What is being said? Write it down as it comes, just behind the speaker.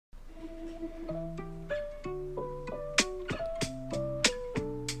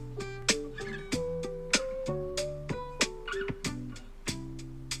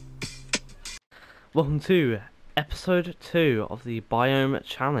Welcome to episode 2 of the Biome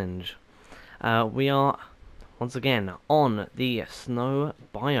Challenge. We are once again on the snow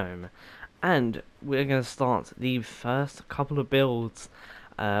biome, and we're going to start the first couple of builds.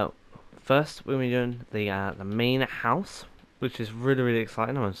 First, we're doing the main house, which is really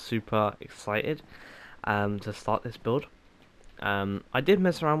exciting. I'm super excited to start this build. I did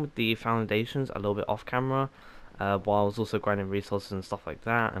mess around with the foundations a little bit off camera. While I was also grinding resources and stuff like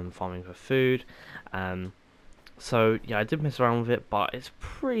that and farming for food. So yeah, I did mess around with it, but it's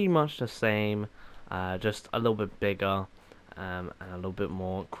pretty much the same, just a little bit bigger and a little bit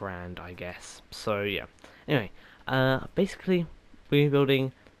more grand, I guess. So yeah, anyway, basically we're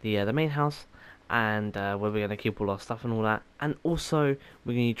building the main house, and where we're going to keep all our stuff and all that, and also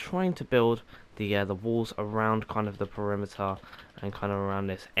we're going to be trying to build the walls around kind of the perimeter and kind of around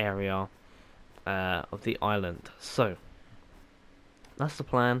this area of the island. So that's the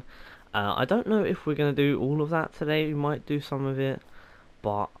plan. I don't know if we're going to do all of that today. We might do some of it,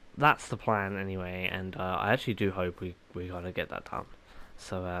 but that's the plan anyway, and I actually do hope we're going to get that done.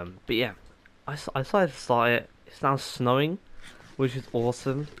 So but yeah, I decided to start it. It's now snowing, which is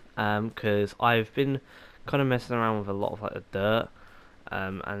awesome, because I've been kind of messing around with a lot of like the dirt,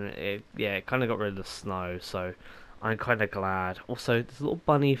 and it kind of got rid of the snow, so I'm kind of glad. Also, there's a little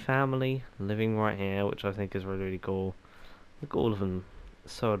bunny family living right here, which I think is really cool. Look at all of them,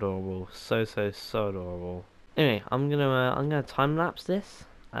 so adorable, so adorable. Anyway, I'm gonna time lapse this,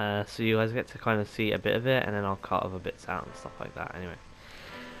 so you guys get to kind of see a bit of it, and then I'll cut other bits out and stuff like that. Anyway,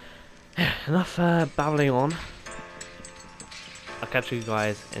 enough babbling on. I'll catch you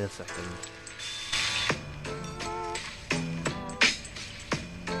guys in a second.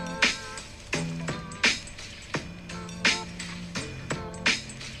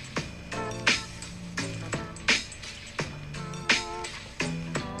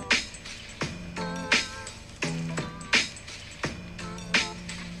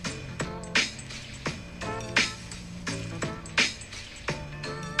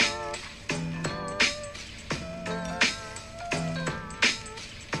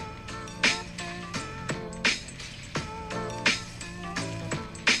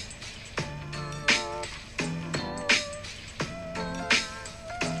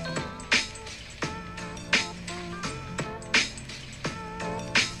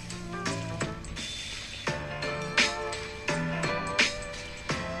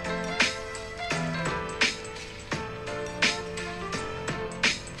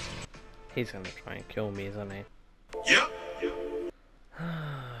 He's gonna try and kill me, isn't he? Yep.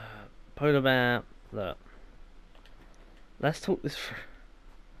 Polar bear, look. Let's talk this through.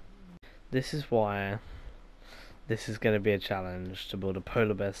 This is why this is gonna be a challenge to build a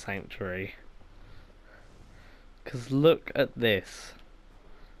polar bear sanctuary. Cause look at this.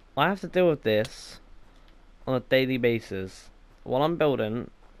 I have to deal with this on a daily basis. While I'm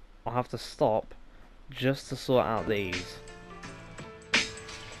building, I'll have to stop just to sort out these.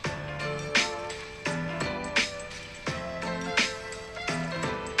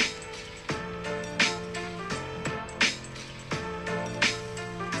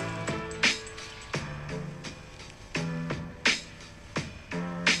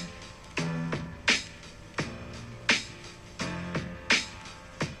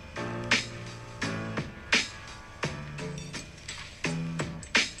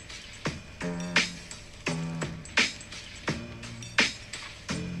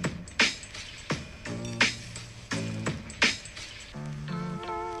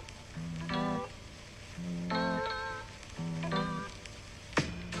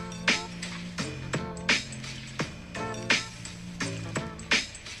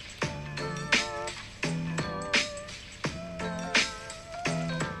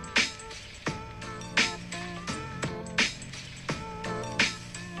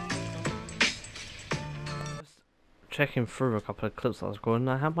 Checking through a couple of clips I was recording,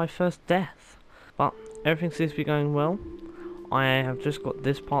 I had my first death, but everything seems to be going well. I have just got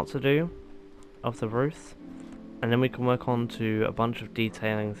this part to do of the roof, and then we can work on to a bunch of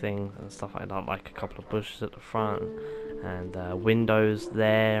detailing things and stuff like that, like a couple of bushes at the front and windows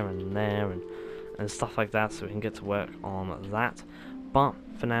there and stuff like that, so we can get to work on that. But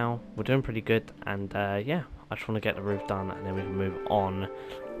for now, we're doing pretty good, and yeah, I just want to get the roof done, and then we can move on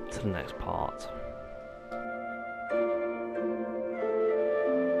to the next part.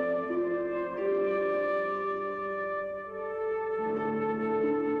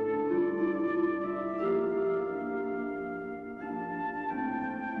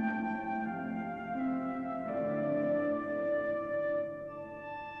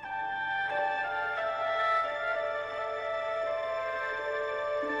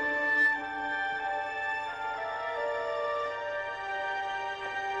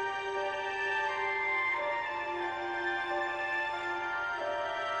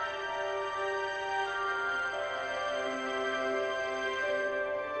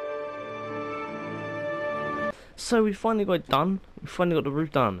 so we finally got it done. We finally got the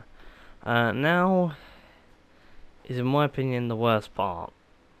roof done. Now is, in my opinion, the worst part.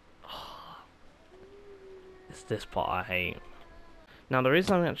 It's this part I hate. Now, the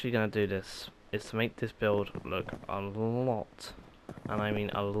reason I'm actually going to do this is to make this build look a lot, and I mean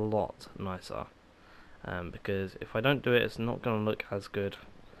a lot, nicer. Because if I don't do it, it's not going to look as good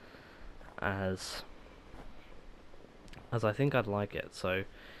as I think I'd like it. So,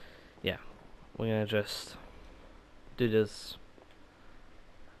 yeah, we're going to just do this,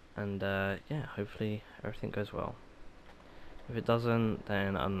 and yeah, hopefully everything goes well. If it doesn't,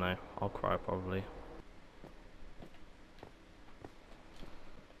 then I don't know, I'll cry probably.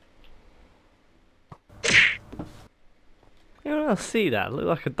 You know, I see that. It looked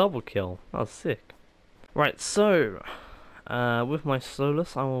like a double kill. That was sick. Right, so with my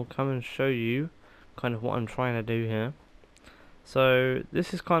Solus, I will come and show you kind of what I'm trying to do here. So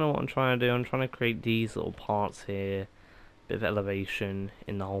this is kind of what I'm trying to do. I'm trying to create these little parts here, bit of elevation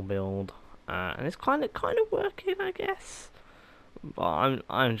in the whole build, and it's kind of working, I guess. But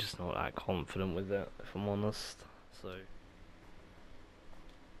I'm just not that confident with it, if I'm honest. So.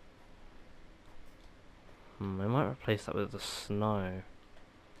 I might replace that with the snow.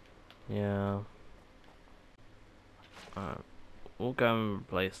 Yeah. Alright. We'll go and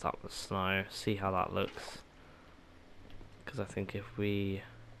replace that with snow, see how that looks. Because I think if we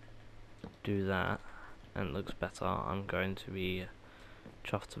do that and it looks better, I'm going to be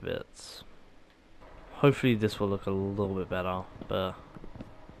chuffed to bits. Hopefully this will look a little bit better, but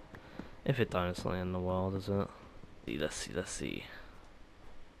if it don't, it's not the end of the world, is it? Let's see.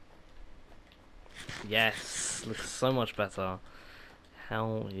 Yes, looks so much better.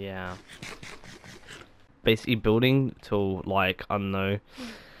 Hell yeah. Basically building till like, I don't know,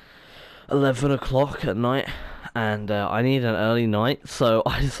 11 o'clock at night, and I need an early night, so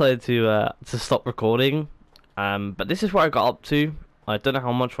I decided to stop recording. But this is where I got up to. I don't know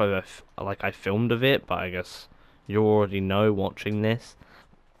how much I filmed of it, but I guess you already know watching this.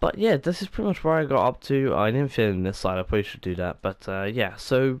 But yeah, this is pretty much where I got up to. I didn't film this side, I probably should do that. But yeah,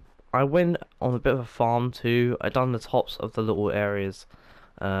 so I went on a bit of a farm too. I done the tops of the little areas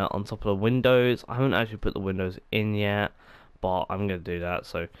on top of the windows. I haven't actually put the windows in yet, but I'm gonna do that.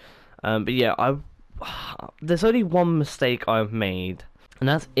 So, but yeah, there's only one mistake I've made, and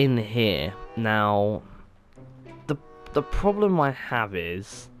that's in here. Now, the problem I have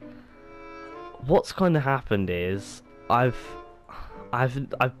is what's kind of happened is I've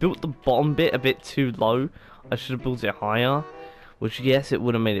built the bottom bit a bit too low. I should have built it higher. Which, yes, it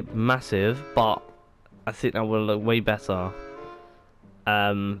would have made it massive, but I think that would look way better.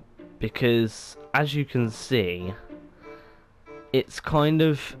 Because, as you can see, it's kind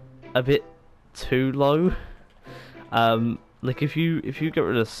of a bit too low. Like, if you get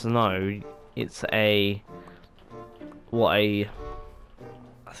rid of snow, it's I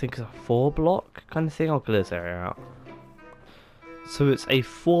think it's a 4 block kind of thing. I'll clear this area out. So it's a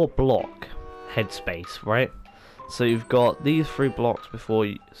 4 block headspace, right? So you've got these 3 blocks so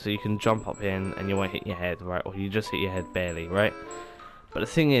you can jump up in and you won't hit your head, right? Or you just hit your head barely, right? But the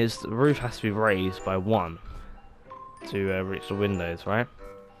thing is, the roof has to be raised by 1 to reach the windows, right?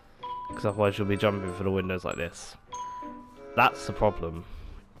 Because otherwise you'll be jumping for the windows like this. That's the problem.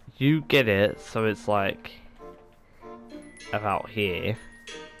 You get it, so it's like about here.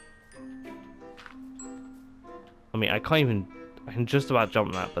 I mean, I can just about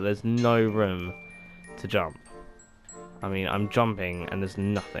jump that, but there's no room to jump. I mean, I'm jumping and there's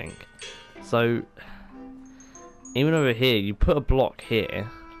nothing. So, even over here, you put a block here.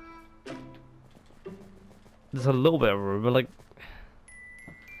 There's a little bit of room, but like,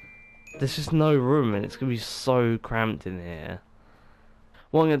 there's just no room and it's going to be so cramped in here.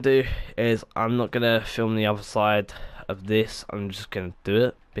 What I'm going to do is, I'm not going to film the other side of this. I'm just going to do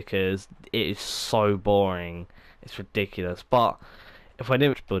it because it is so boring. It's ridiculous. But if I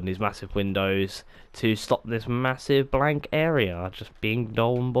didn't build these massive windows to stop this massive blank area just being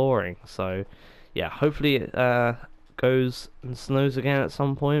dull and boring. So yeah, hopefully it goes and snows again at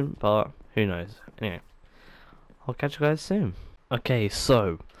some point, but who knows. Anyway, I'll catch you guys soon. Okay,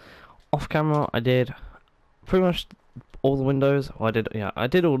 so off camera I did pretty much all the windows. Well, I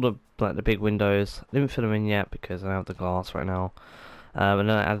did all the the big windows. I didn't fill them in yet because I don't have the glass right now. And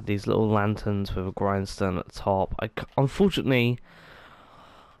then I added these little lanterns with a grindstone at the top. Unfortunately,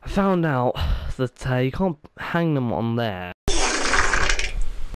 I found out that you can't hang them on there,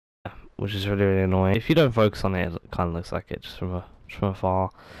 which is really, really annoying. If you don't focus on it, it kind of looks like it just from afar.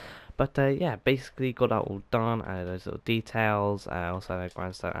 But yeah, basically got that all done. Added those little details. I also had a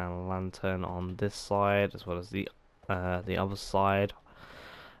grindstone and a lantern on this side, as well as the other side,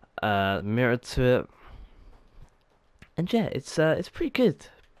 mirrored to it. And yeah, it's pretty good.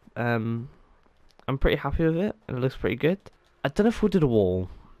 I'm pretty happy with it. It looks pretty good. I don't know if we'll do the wall,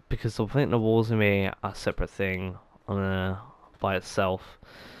 because I think the wall's gonna be a separate thing on by itself.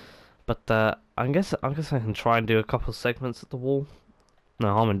 But I guess I can try and do a couple of segments at the wall.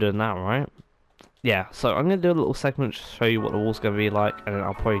 No harm in doing that, right? Yeah, so I'm gonna do a little segment to show you what the wall's gonna be like, and then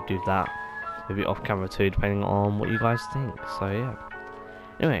I'll probably do that maybe off camera too, depending on what you guys think. So yeah.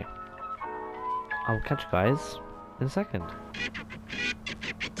 Anyway, I will catch you guys in a second.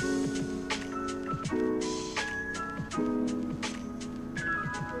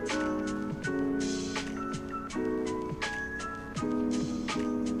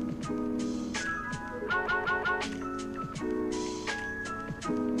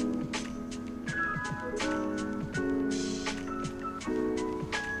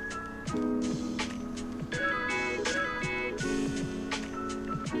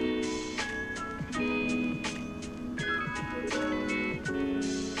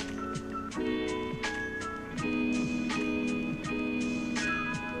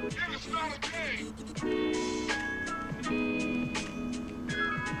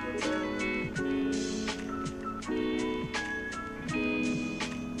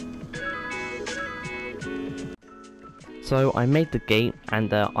 So I made the gate,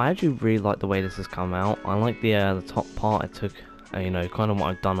 and I actually really like the way this has come out. I like the top part. I took, you know, kind of what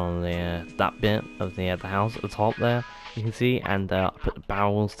I've done on the that bit of the house at the top there. You can see, and I put the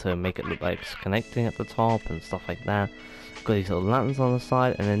barrels to make it look like it's connecting at the top and stuff like that. Got these little lanterns on the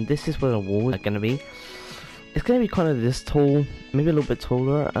side, and then this is where the walls are gonna be. It's gonna be kind of this tall, maybe a little bit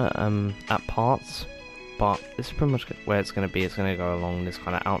taller at parts, but this is pretty much where it's gonna be. It's gonna go along this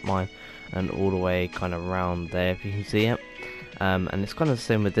kind of outline and all the way kind of around there, if you can see it. And it's kind of the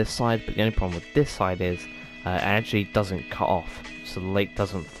same with this side, but the only problem with this side is it actually doesn't cut off, so the lake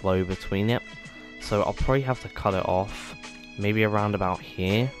doesn't flow between it. So I'll probably have to cut it off, maybe around about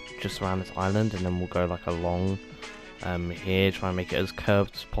here, just around this island, and then we'll go like along here, try and make it as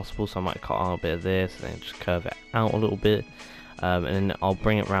curved as possible. So I might cut out a bit of this, and then just curve it out a little bit, and then I'll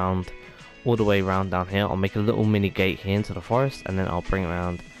bring it round all the way around down here. I'll make a little mini gate here into the forest, and then I'll bring it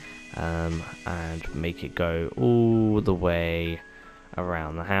around and make it go all the way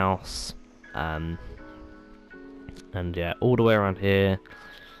around the house, and yeah, all the way around here,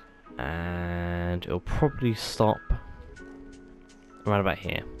 and it'll probably stop around about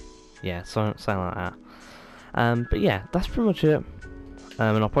here. Yeah, something like that. But yeah, that's pretty much it.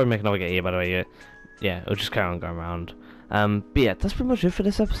 And I'll probably make another gate here, by the way. Yeah, it'll just carry on going around. But yeah, that's pretty much it for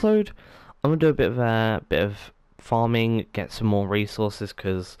this episode. I'm gonna do a bit of farming, get some more resources,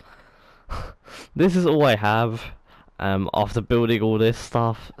 because this is all I have after building all this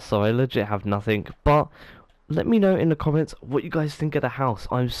stuff, so I legit have nothing. But let me know in the comments what you guys think of the house.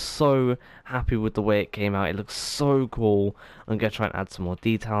 I'm so happy with the way it came out. It looks so cool. I'm gonna try and add some more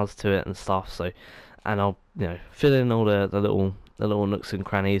details to it and stuff. So, and I'll, you know, fill in all the little nooks and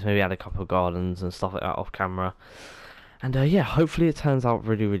crannies. Maybe add a couple of gardens and stuff like that off camera. And yeah, hopefully it turns out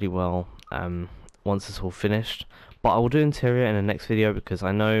really well once it's all finished. But I will do interior in the next video, because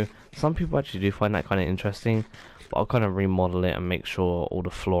I know some people actually do find that kind of interesting. But I'll kind of remodel it and make sure all the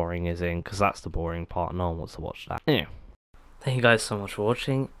flooring is in, because that's the boring part. No one wants to watch that. Anyway, thank you guys so much for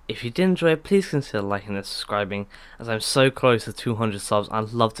watching. If you did enjoy it, please consider liking and subscribing, as I'm so close to 200 subs.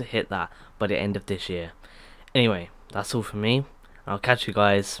 I'd love to hit that by the end of this year. Anyway, that's all from me. I'll catch you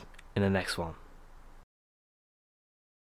guys in the next one.